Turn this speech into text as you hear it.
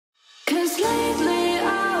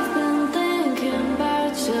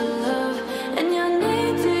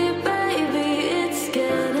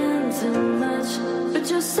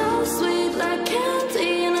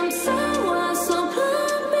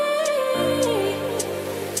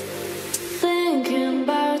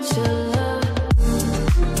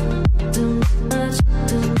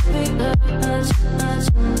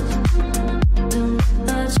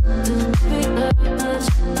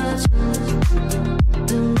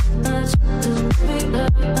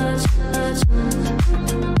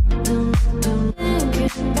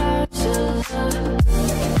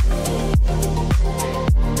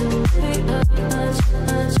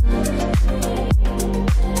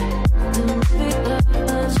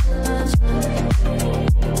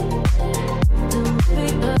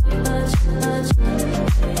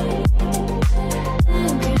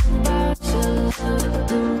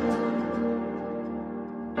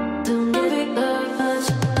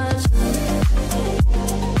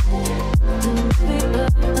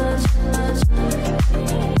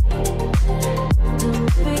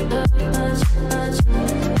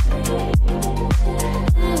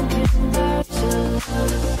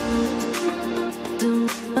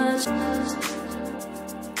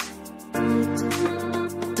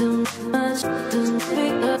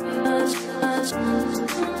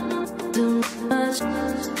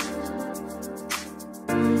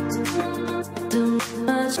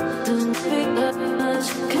Much.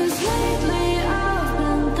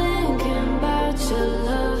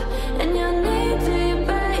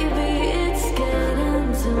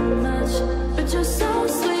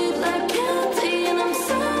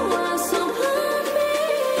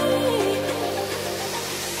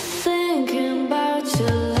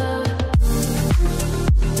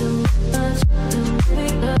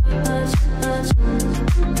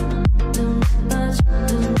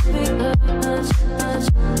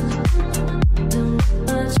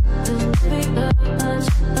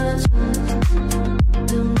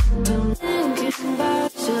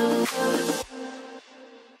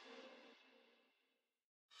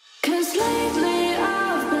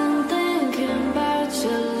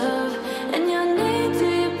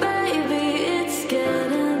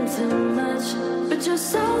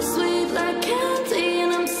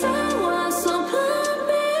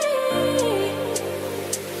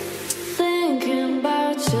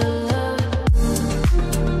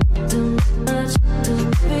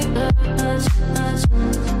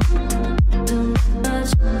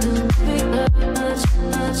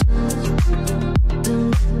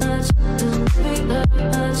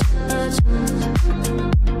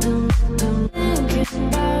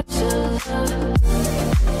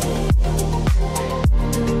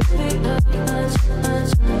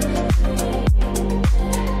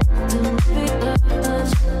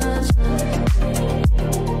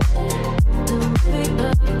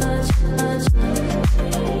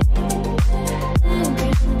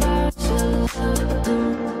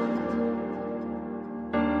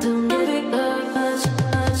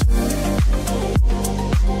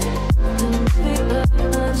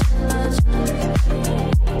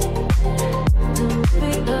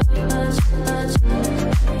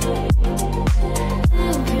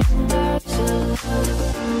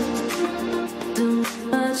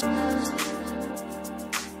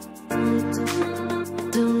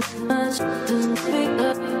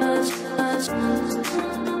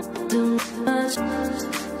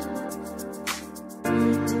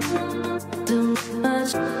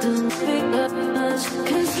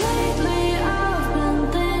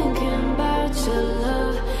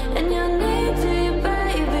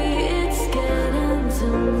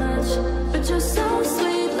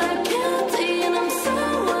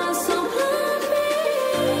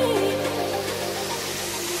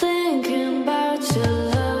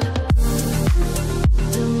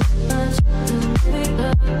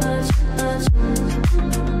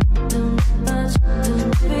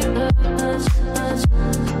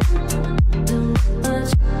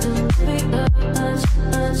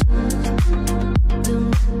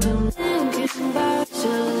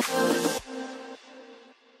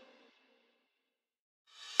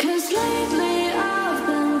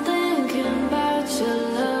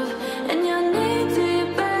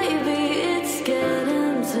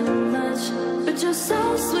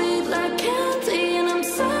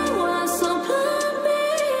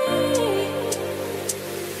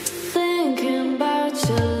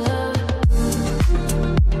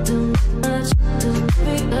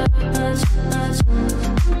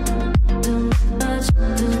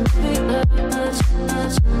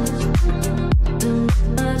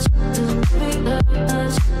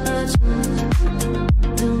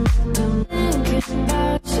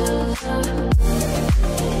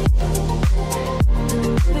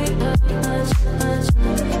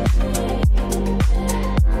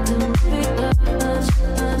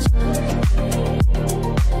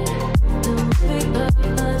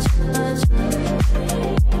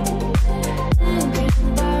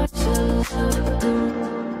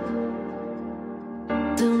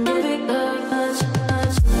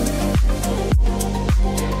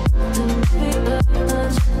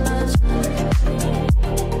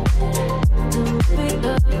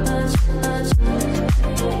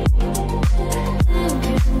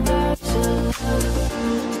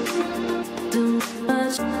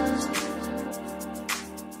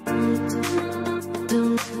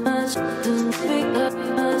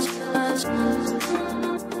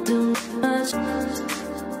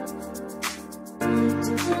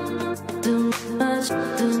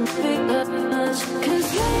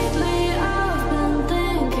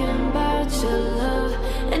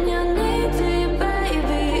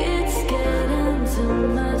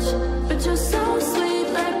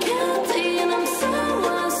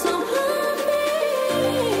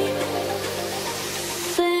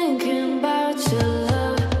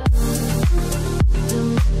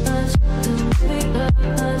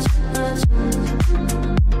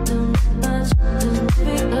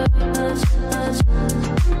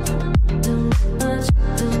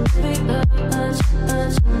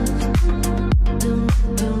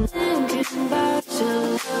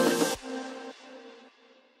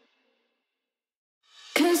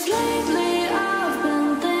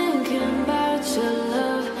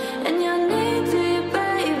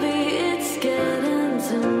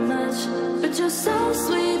 but you're so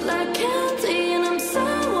sweet like candy, and I'm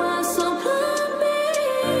sour, so blind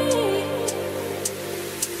me.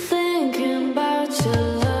 Thinking about your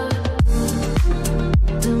love,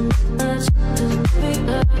 too much, too big,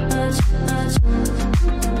 much, much,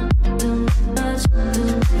 too much,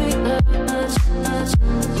 too big, much, much,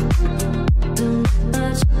 too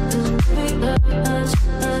much, too big, much,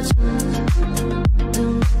 much,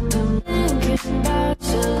 thinking about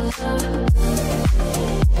your love.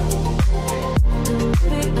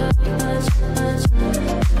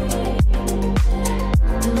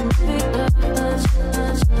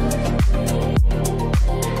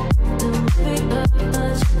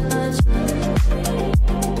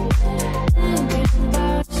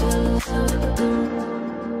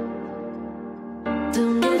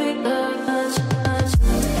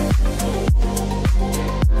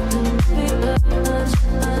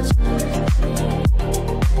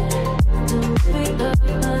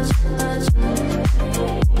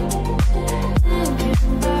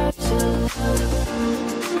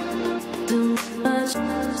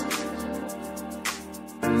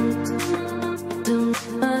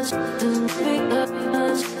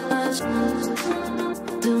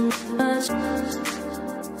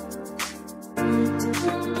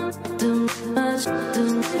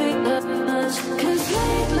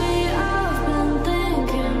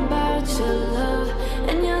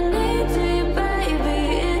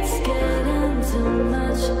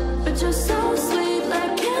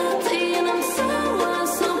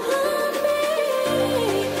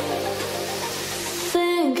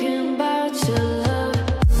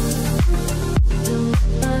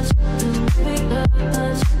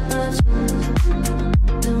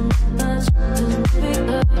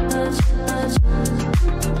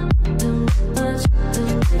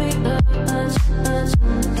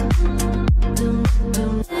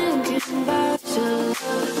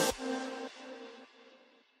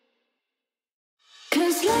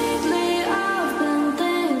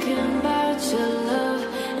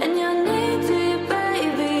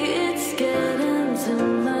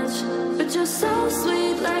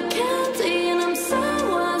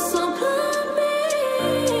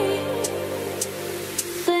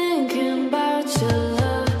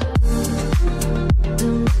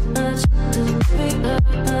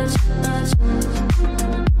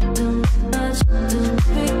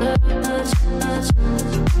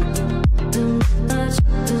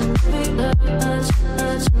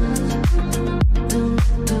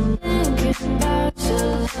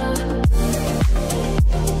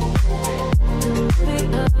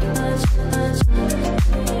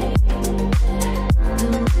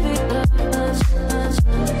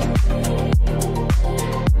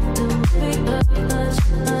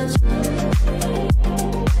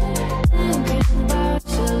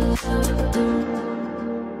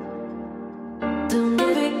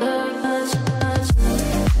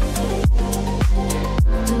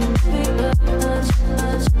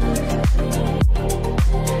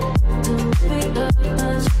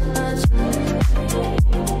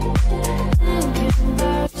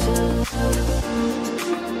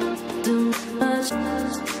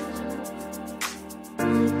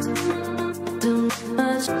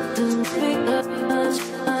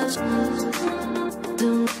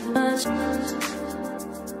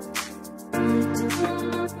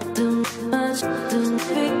 Too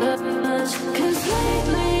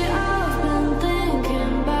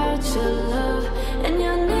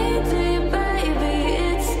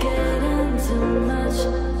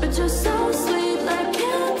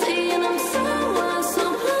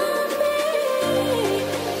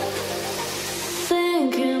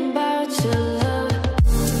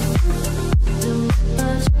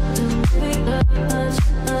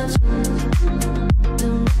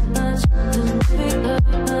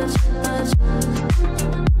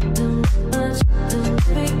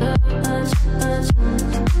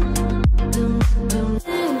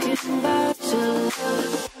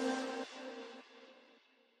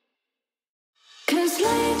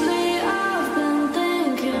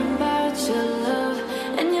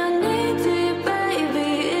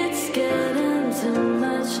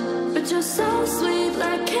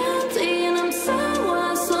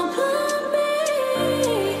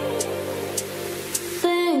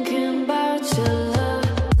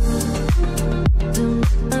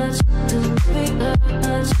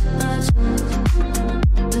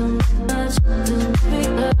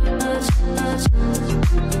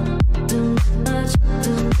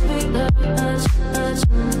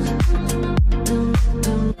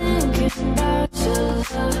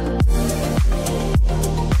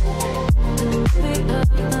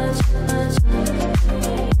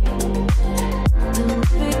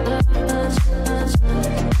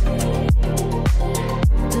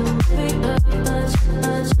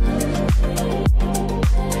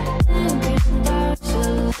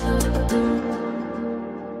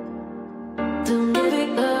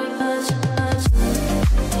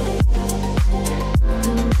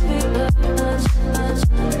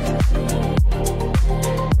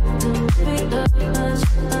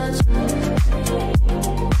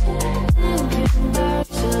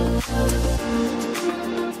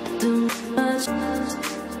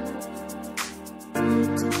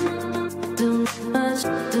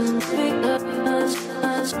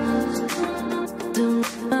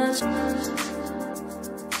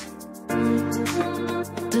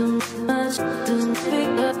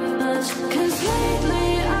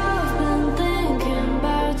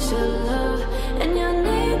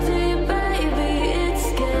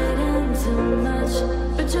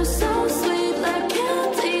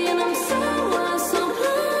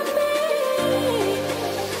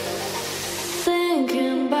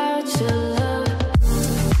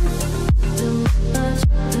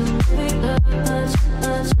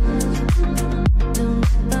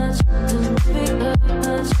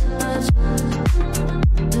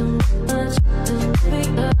Big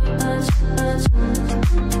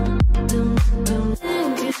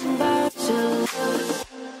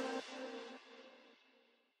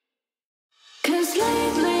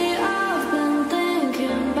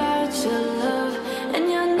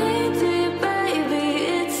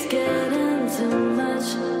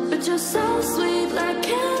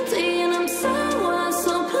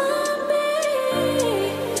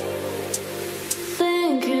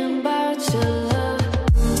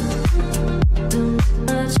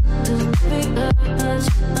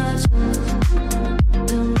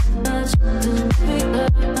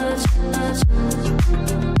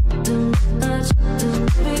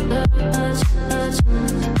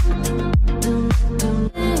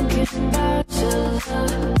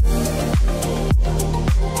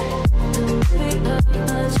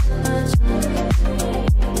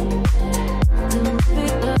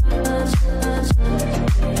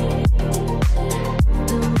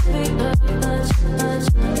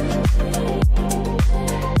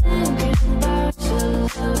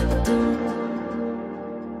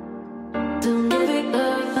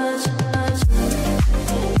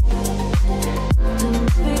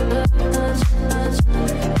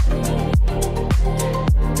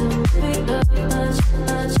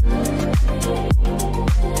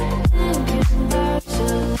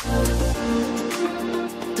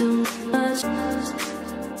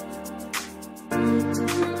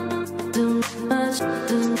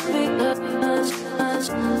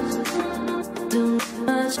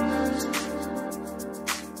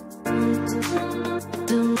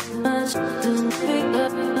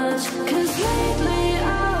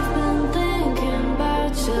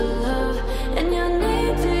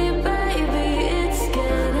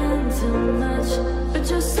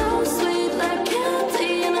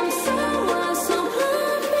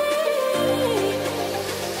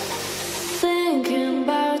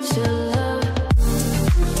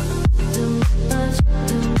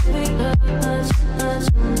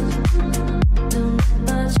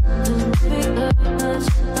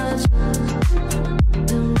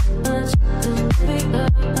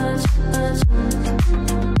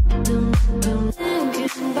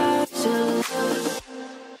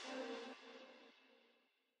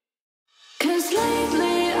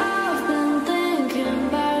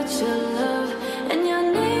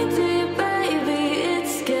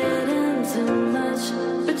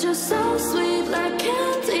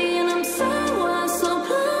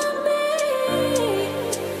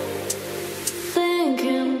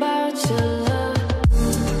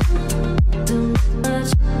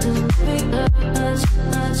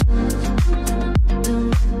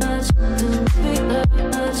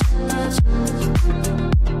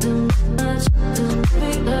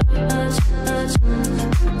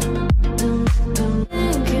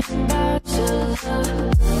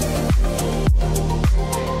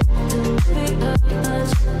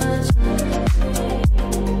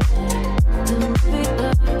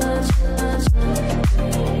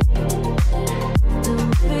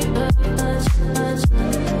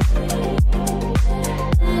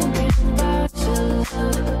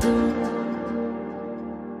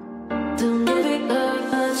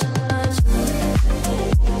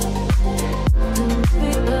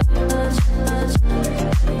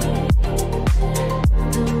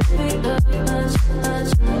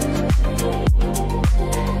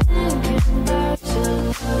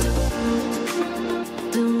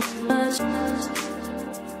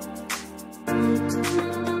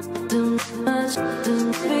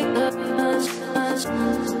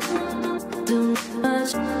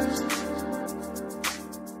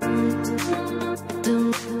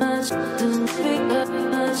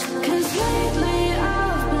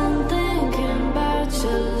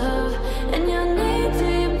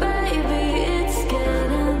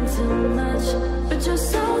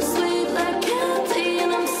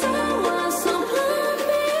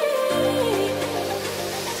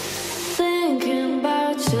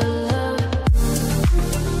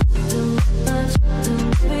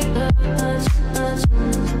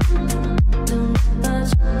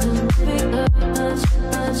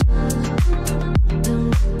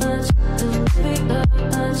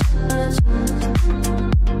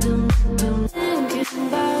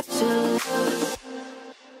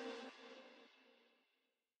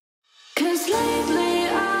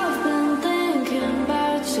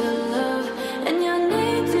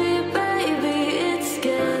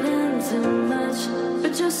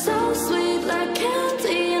like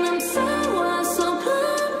candy, and I'm sour, so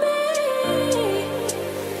plan B.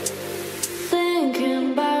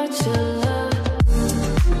 Thinking about your love,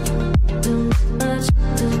 too much,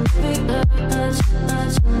 too big, much,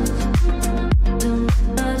 much, too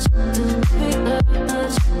much, too big,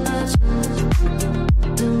 much, much,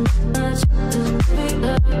 too much, too big,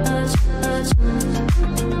 much, much,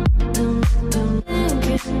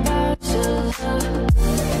 thinking about your love,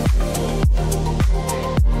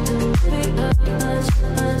 too big, much,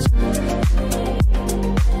 much, too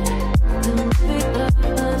big,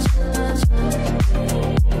 much, much,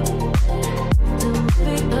 too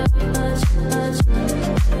big, much, much,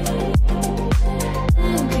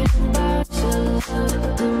 thinking about your love,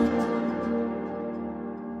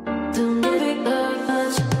 too big,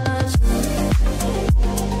 much, much, too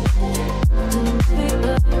big,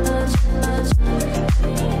 much, much,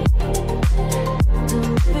 too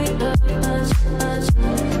big, much, much,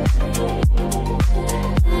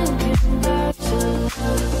 thinking about your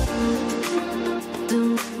love, too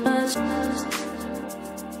much,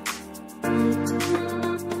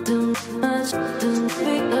 too much, too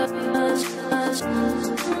big, much, much,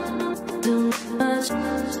 too much,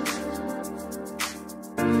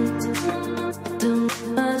 too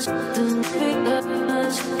much, too big,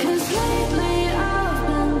 much. 'Cause lately I've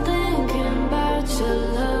been thinking about your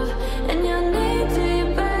love and your needy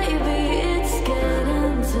baby. It's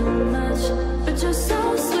getting too much, but you're so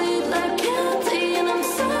sweet like candy, and I'm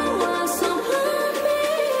sour, so plan B.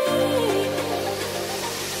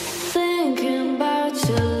 Thinking about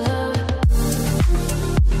your love,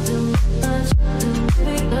 too much, too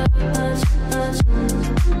big, much, much,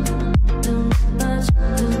 too much,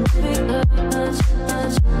 too big, much,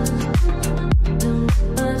 much, too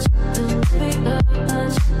much, too big,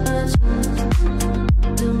 much, much,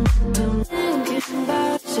 thinking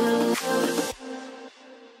about your love.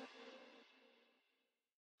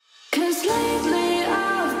 'Cause lately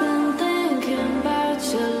I've been thinking about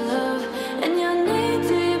your love and your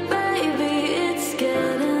needy baby. It's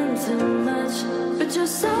getting too much, but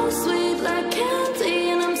you're so sweet like candy,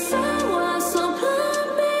 and I'm sour, so plan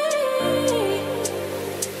B.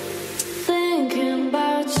 Thinking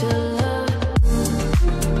about your love,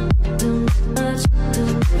 too much,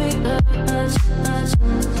 too big, much, much,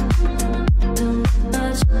 too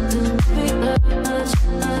much, too big, much,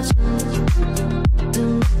 much,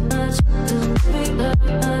 too much, too big,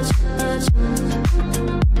 much, much,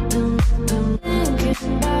 thinking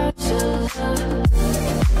about your love,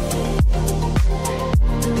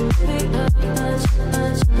 too big, much,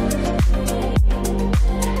 much,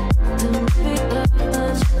 too big,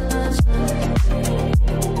 much, much,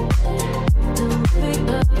 too big,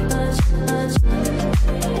 much, much,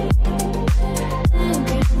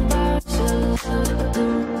 thinking about your love,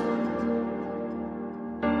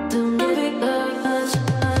 too big, much,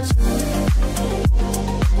 much,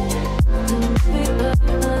 too big,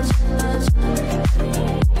 much, much,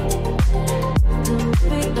 too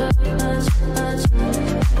big, much, much,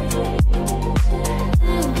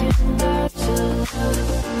 thinking about your love,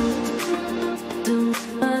 too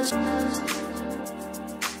much,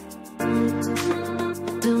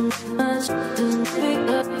 too much, too big,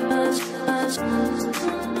 much, much,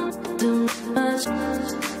 too much,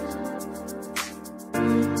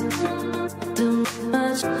 too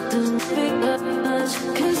much, too big, much.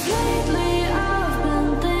 'Cause lately I've been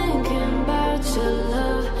thinking about your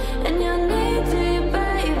love and your needy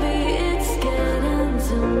baby. It's getting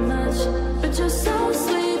too much, but you're so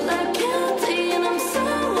sweet like candy, and I'm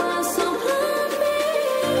sour, so plan B.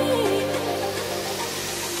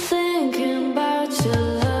 Thinking about your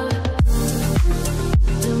love,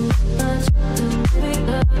 too much, too big,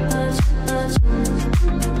 much, much,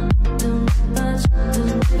 too much,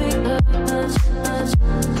 too big, much, much,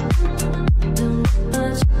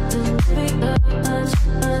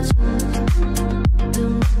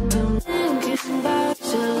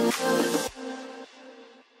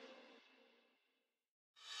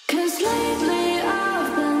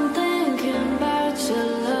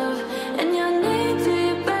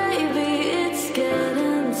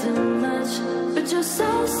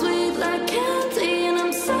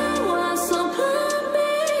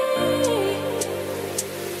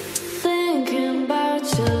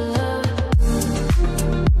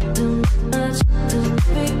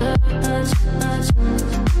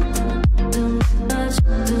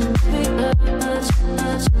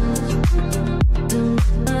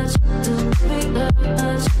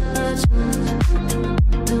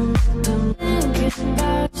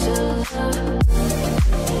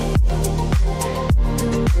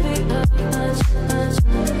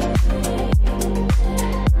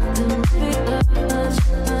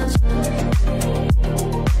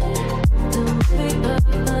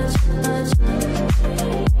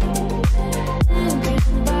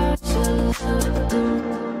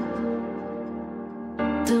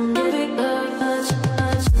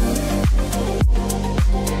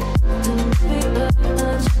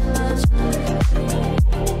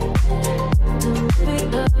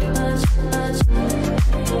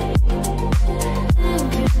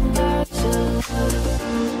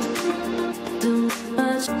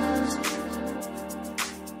 Thinking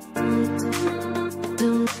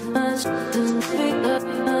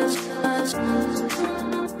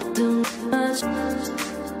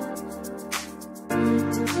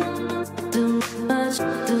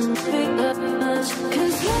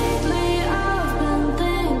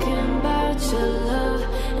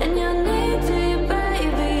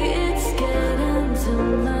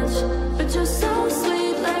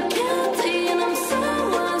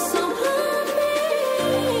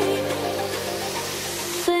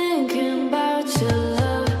your love.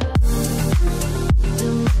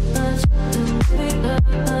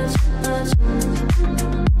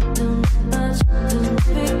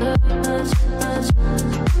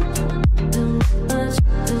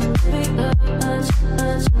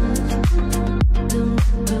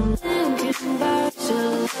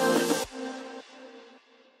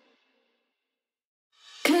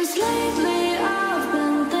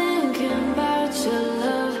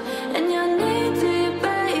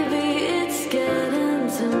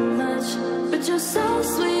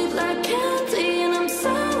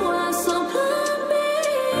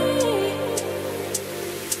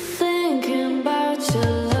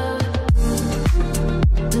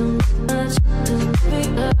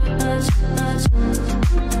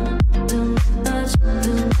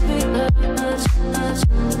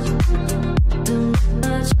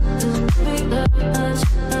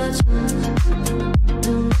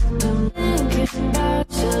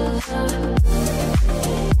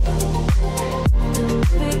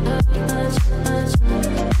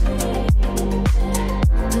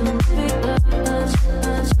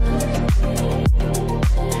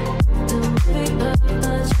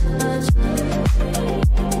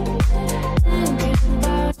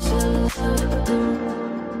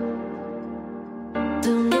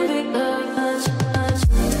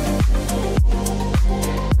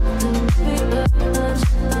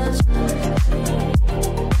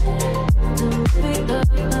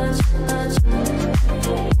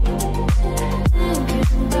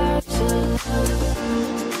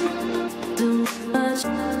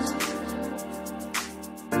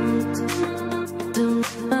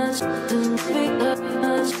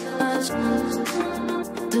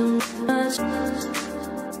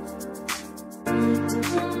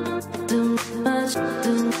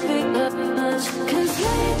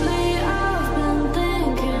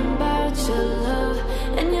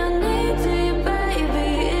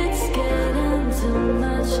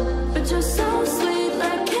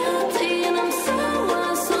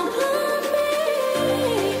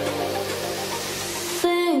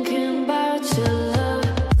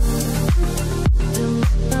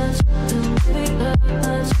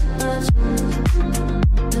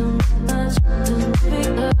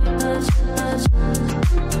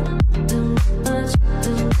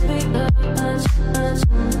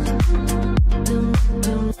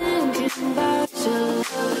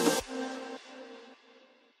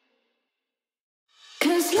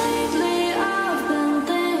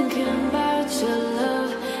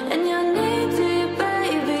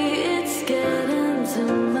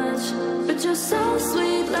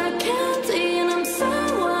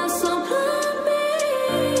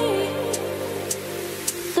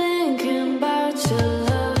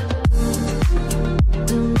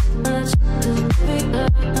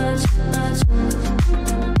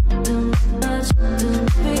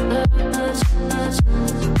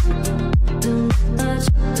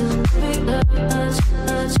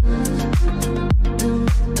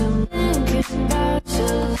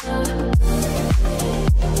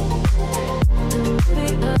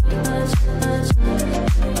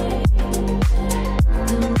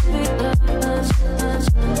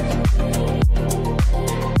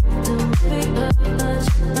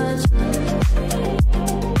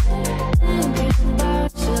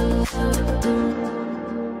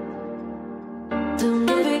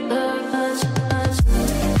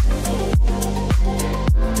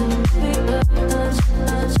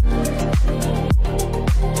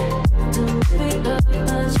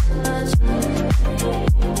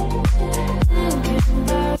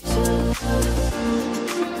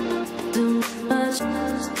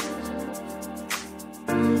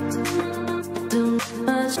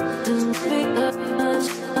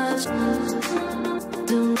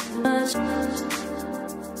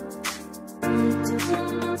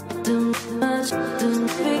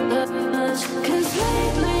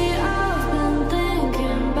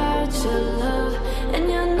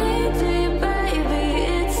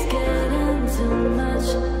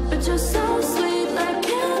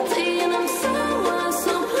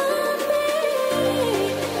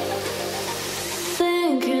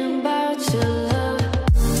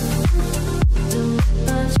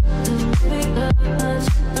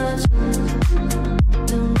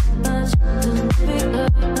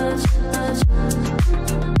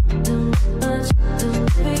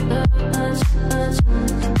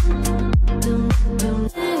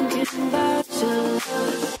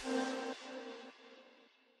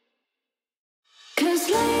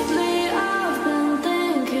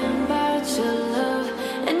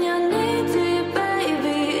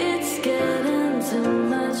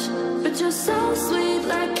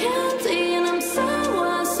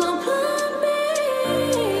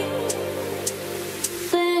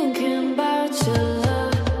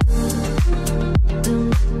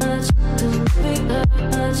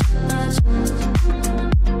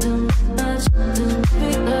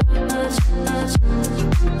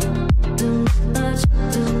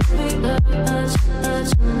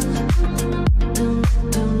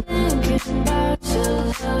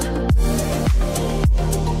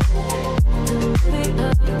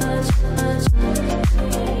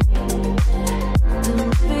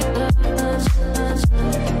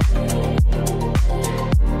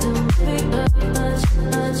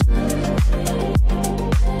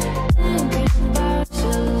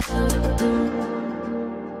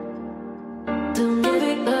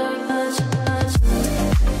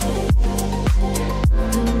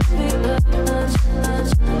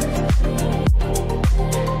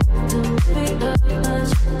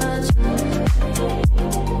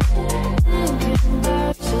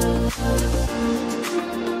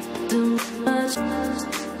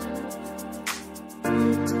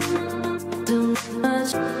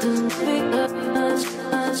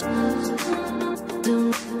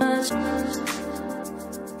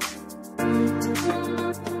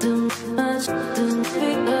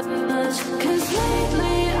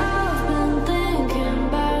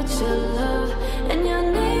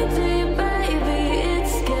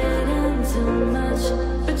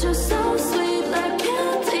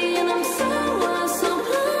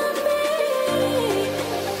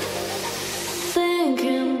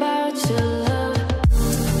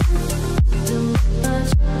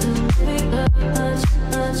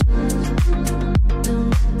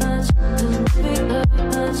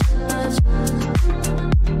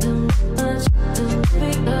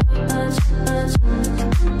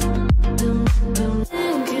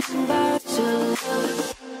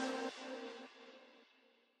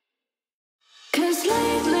 'Cause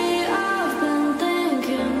lately I've been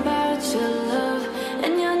thinking about your love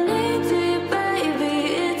and your needy baby.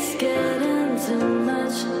 It's getting too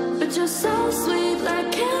much, but you're so sweet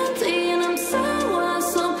like candy, and I'm sour,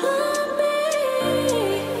 so blind me.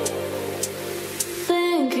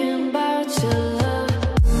 Thinking about your love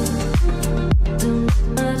too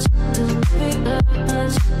much, too big,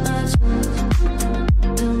 much, much,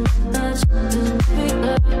 too much, too big,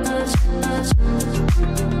 much, much,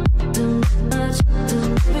 too much, too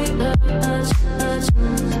big, much, much,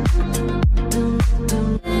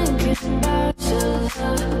 thinking about your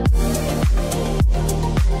love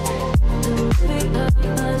too big,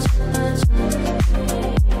 much, much, too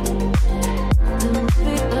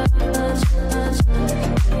big, much, much,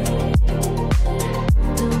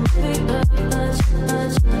 too big, much,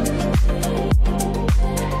 much,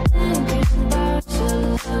 thinking about your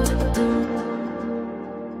love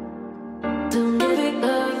too big,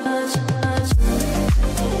 much, much, too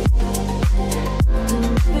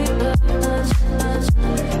big, much, much,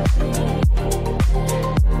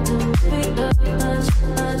 too big, much,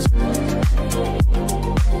 much,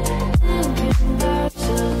 thinking about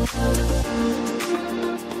your love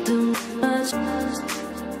too much,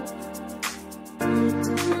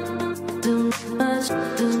 too much,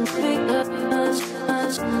 too big, much,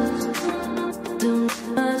 much, too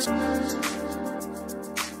much,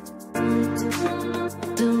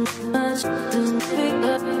 too much, too big,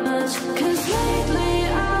 much. 'Cause lately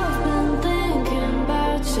I've been thinking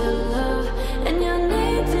about your love and your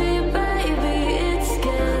needy baby. It's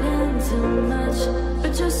getting too much,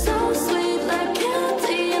 but you're so sweet like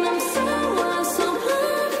candy, and I'm sour, so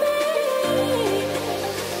blind me.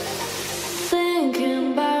 Thinking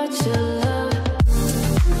about your love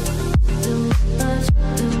too much,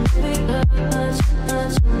 too big, much,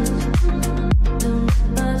 much, too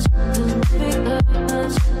much, too big,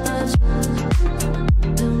 much, much,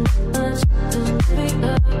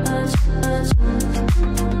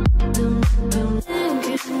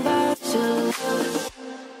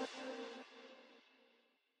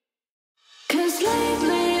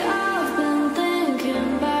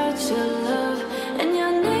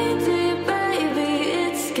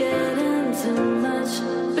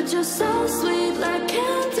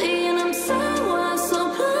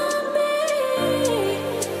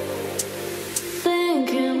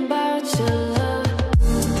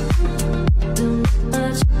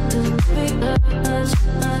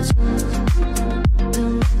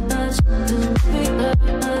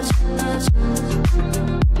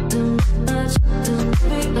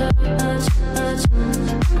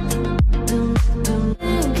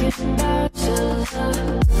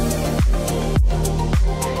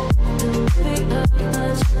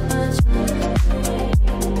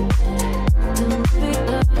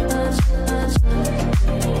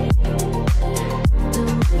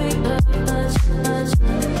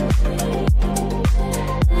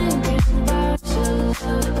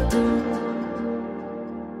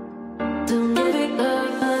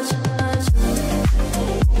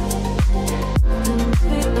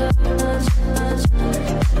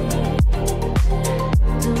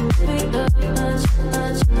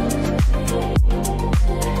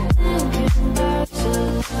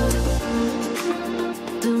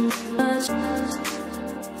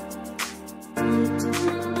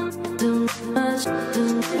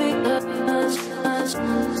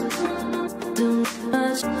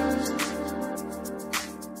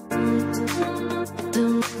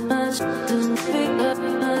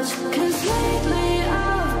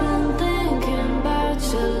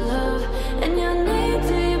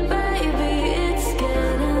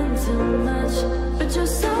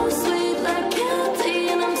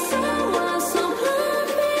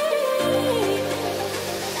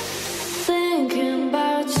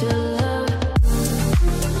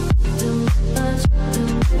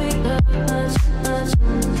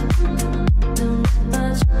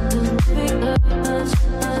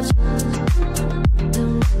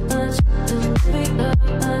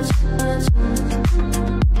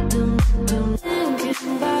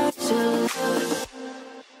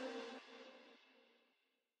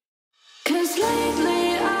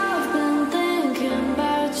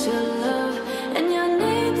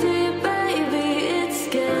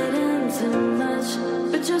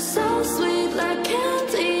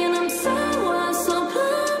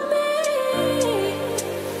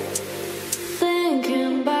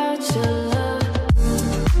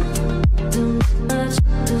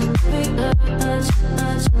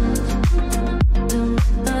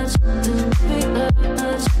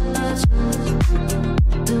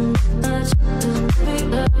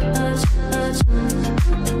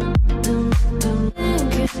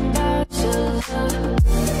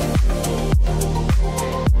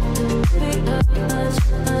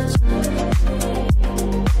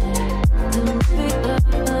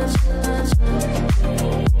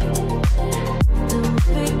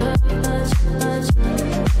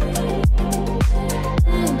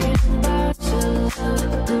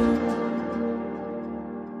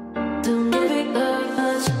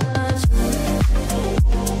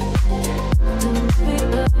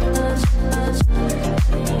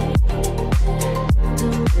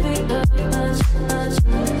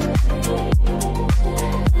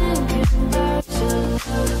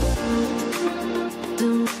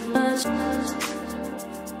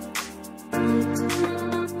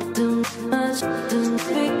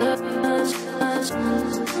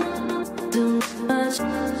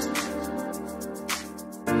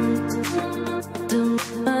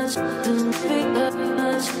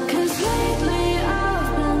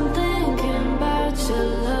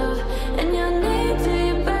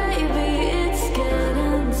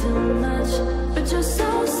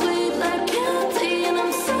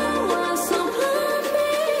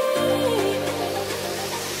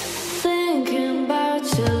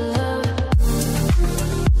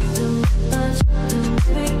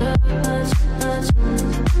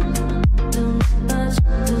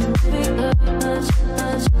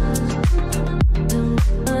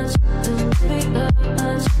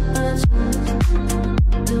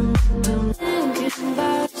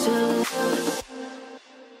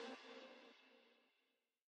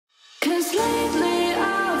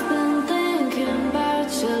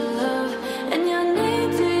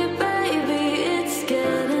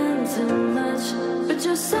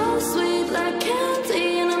 so sweet like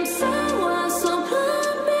candy, and I'm someone so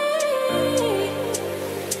blind me.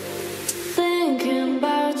 Thinking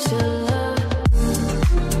about your love,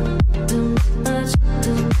 too much,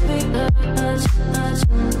 too big, much, much,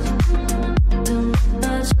 too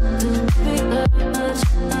much, too big, much,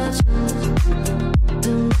 much,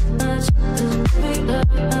 too much, too big,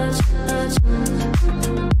 much, much,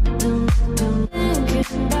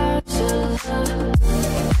 thinking about your love.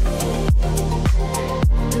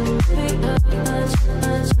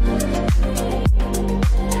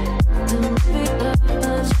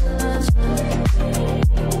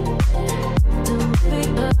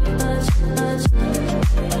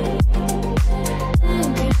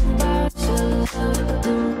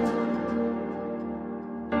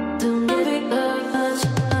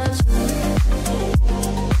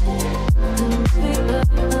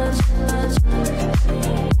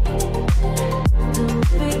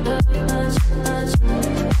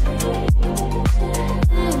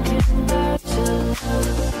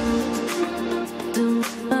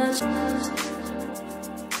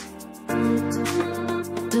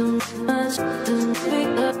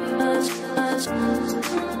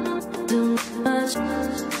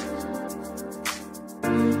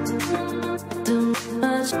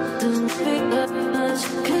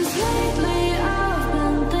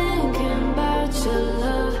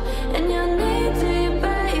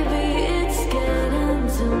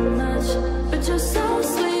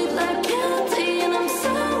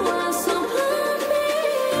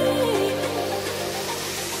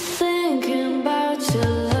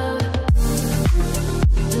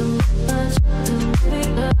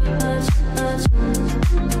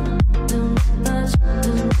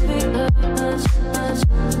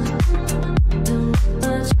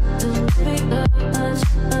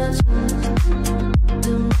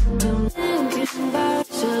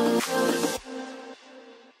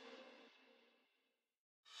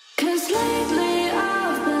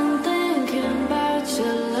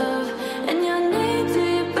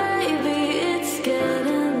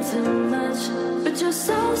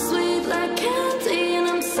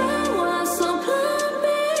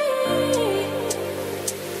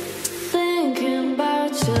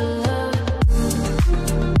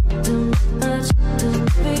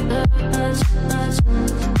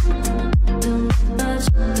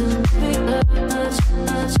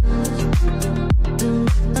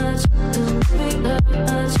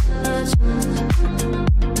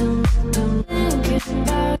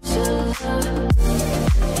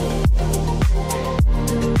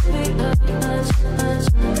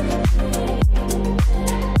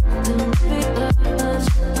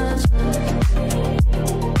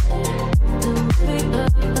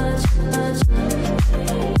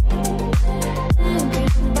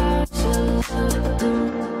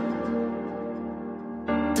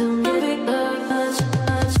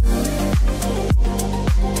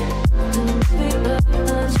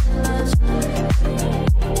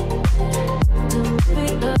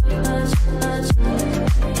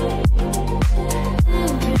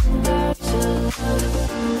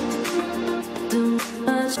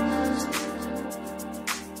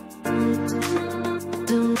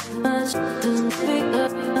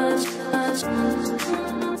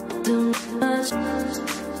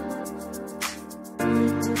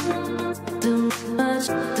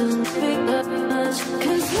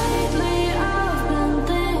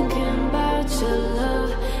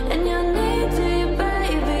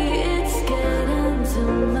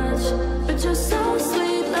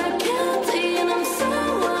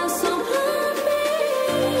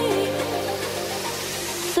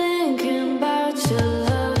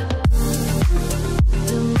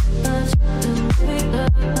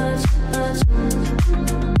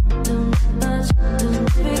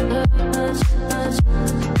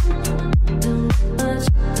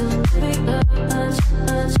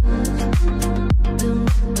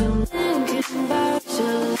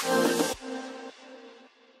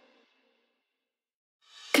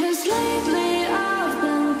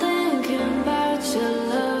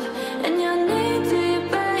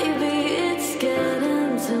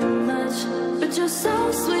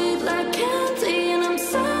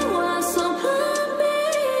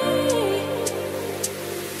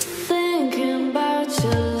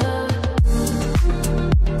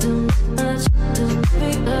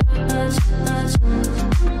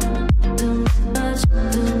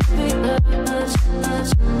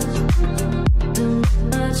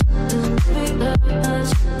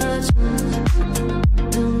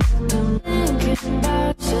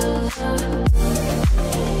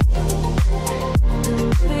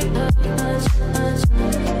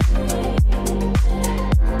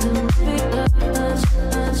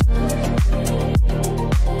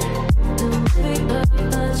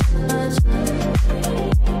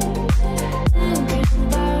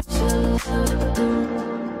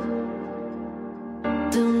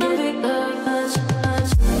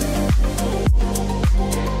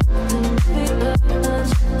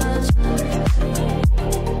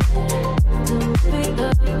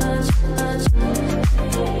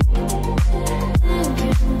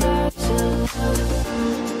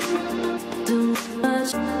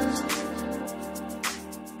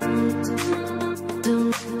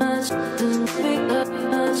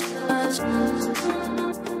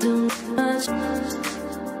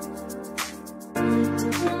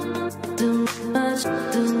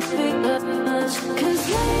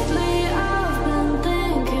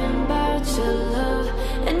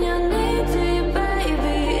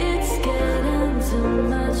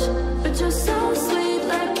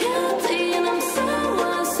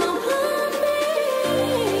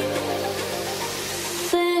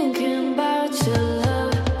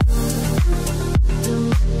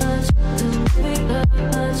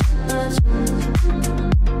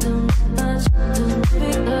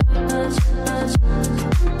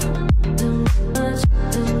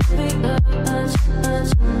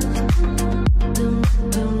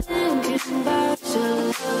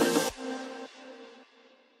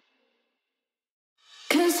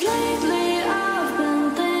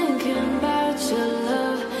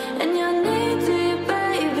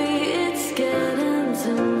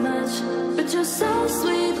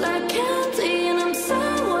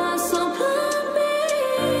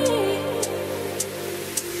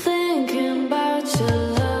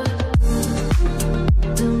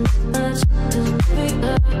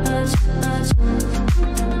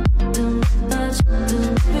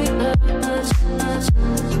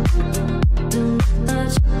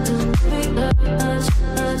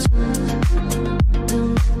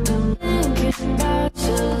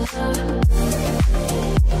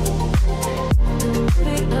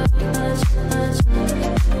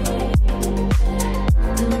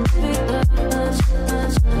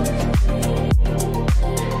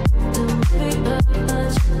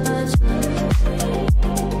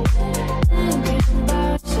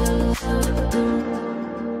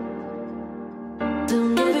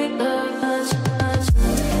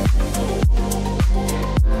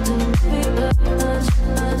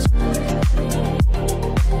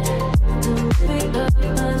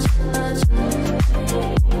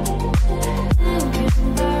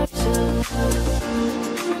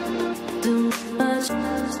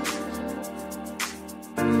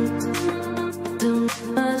 Too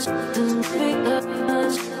much,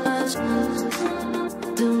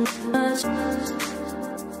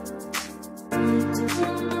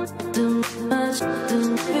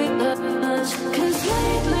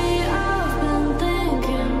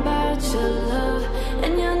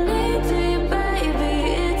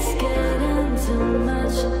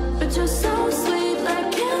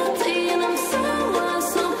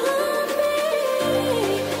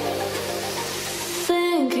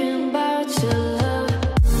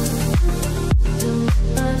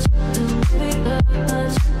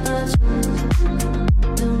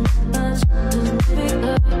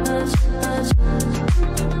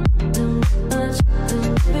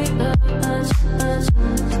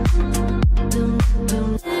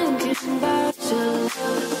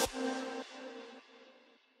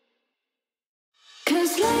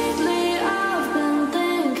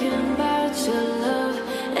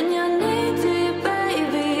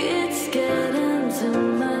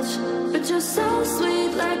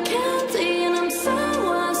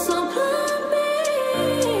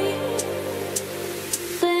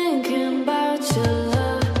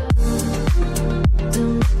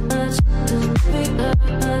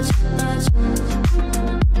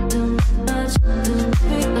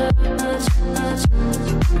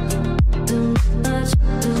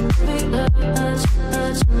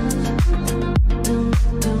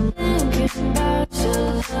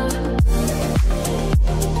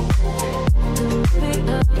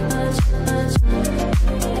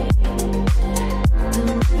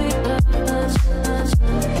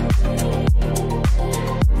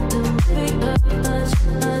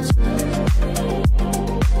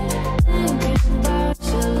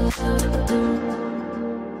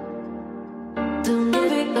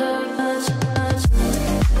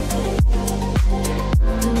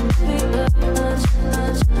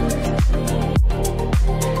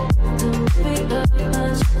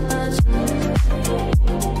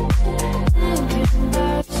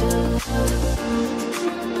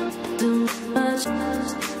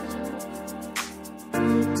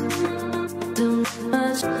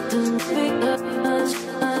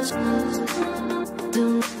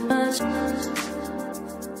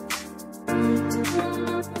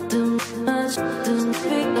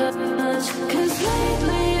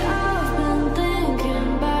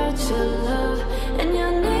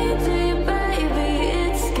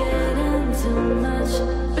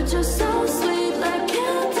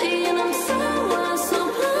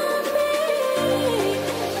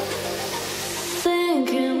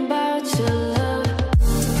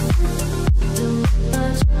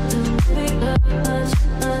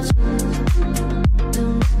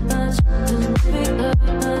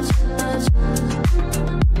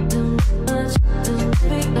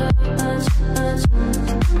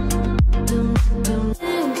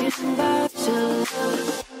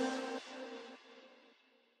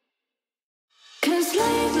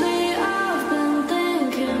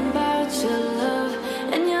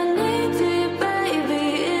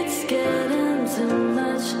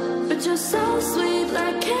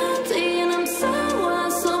 like candy, and I'm sour,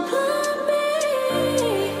 so blind me.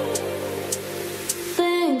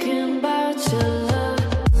 Thinking about your love.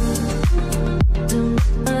 Too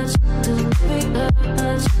much, too big,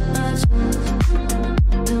 much, much.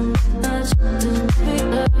 Too much, too big,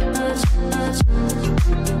 much, much.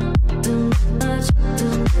 Too much,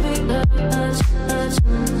 too big, much, much.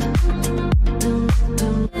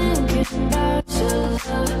 Thinking about your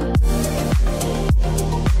love.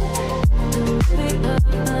 Too big,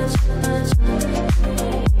 much, much.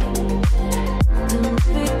 Too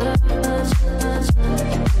big, much, much.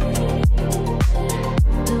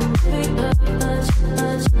 Too big, much,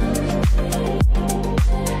 much.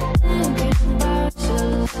 Thinking about your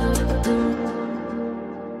love.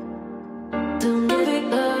 Too big,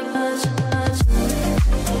 much, much.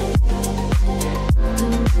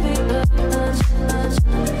 Too big, much, much.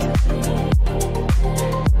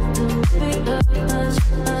 Too big, much,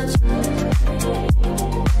 much.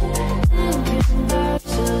 Thinking about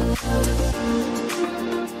your love.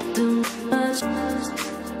 Too much.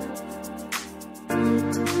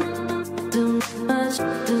 Too much,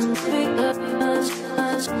 too big, much,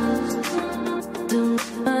 much. Too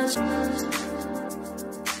much.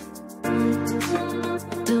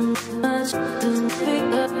 Too much, too big,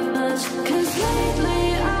 much. 'Cause lately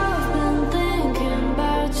I've been thinking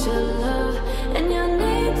about your love and your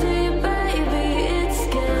needy baby. It's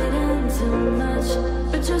getting too much,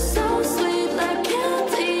 but you're so sweet like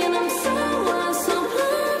candy, and I'm sour, so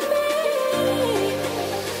blind me.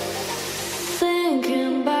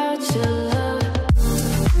 Thinking about your love.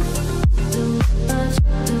 Too much,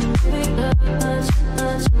 too big, much,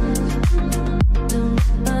 much. Too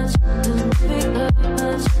much, too big,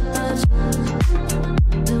 much, much.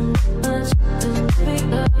 Too much, too big,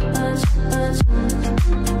 much, much.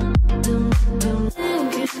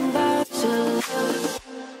 Thinking about your love.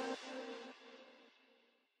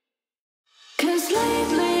 'Cause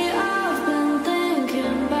lately I've been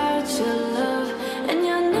thinking about your love and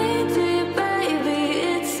your needy baby.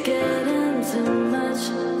 It's getting too much,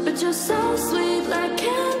 but you're so sweet like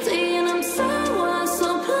candy, and I'm sour, so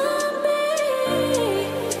blind me.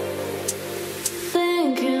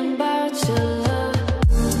 Thinking about your love.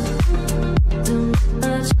 Too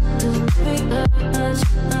much, too big, much,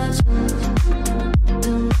 much.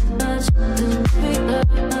 Too much, too big,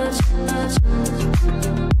 much, much.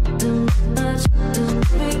 Too much, too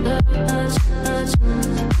big, much, much.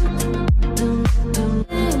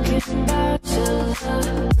 Thinking about your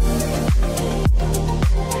love.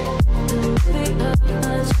 Too big, much,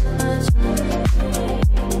 much.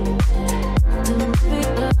 Too big,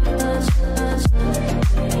 much, much.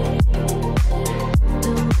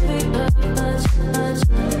 Too big, much, much.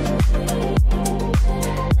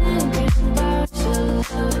 Thinking about your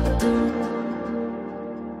love.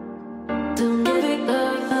 Too big,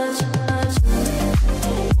 much, much.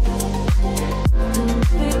 Too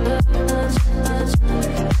big, much, much.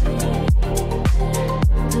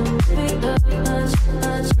 Too big, much,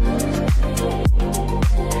 much.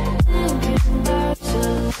 Thinking about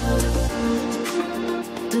your love.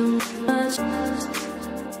 Too much.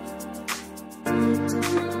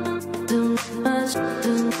 Too much,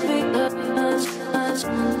 too big, much, much.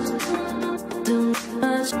 Too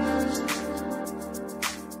much.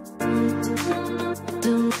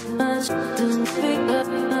 Too much, too big,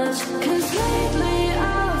 much. 'Cause lately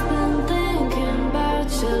I've been thinking about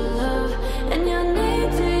your love and your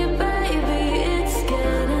needy baby. It's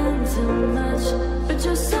getting too much, but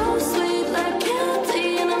you're so sweet like candy,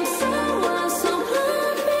 and I'm sour, so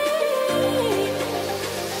blind me.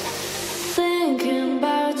 Thinking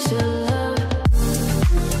about your love.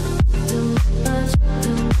 Too much,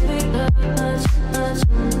 too big, much, much.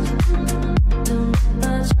 Too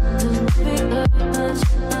much, too big, much,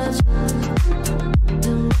 much.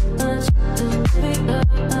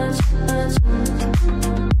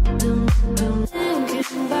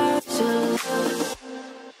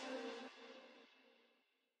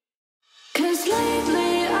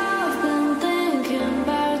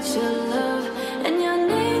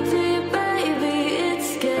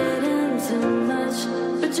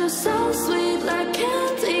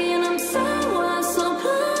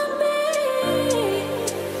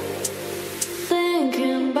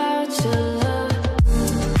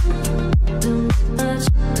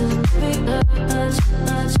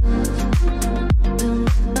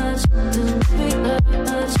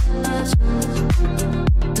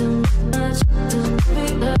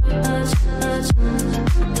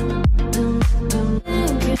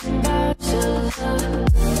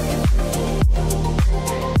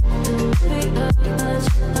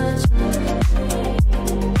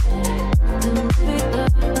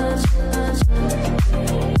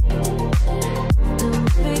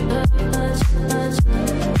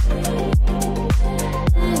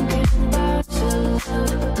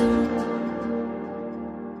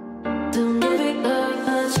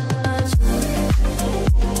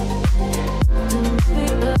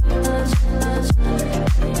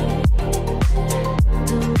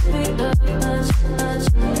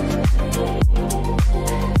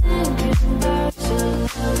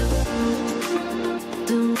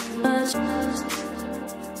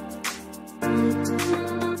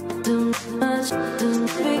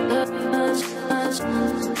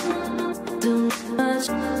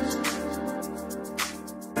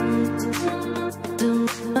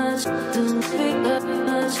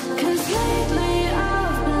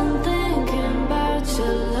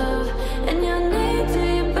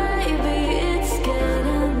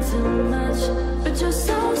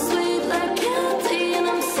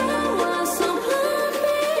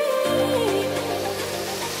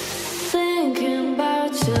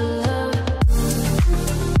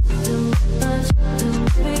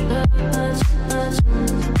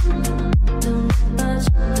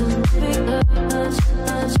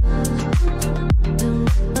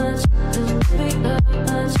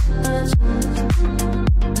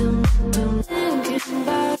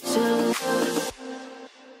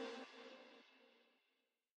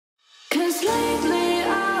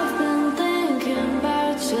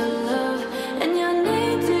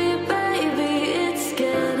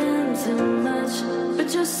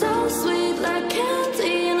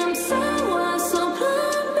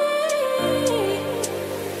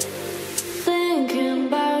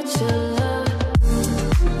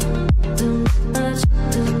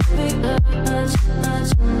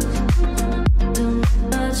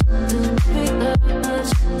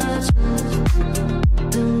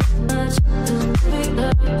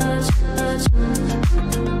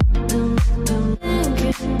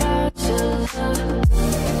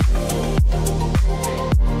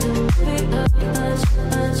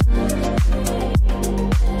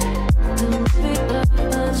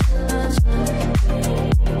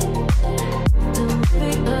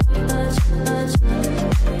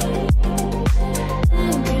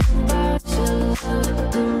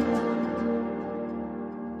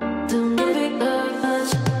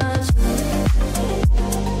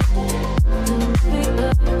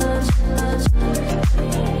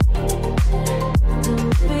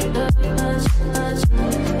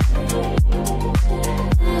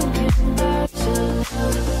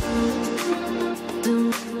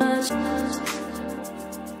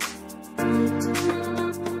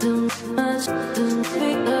 too much, too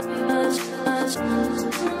much.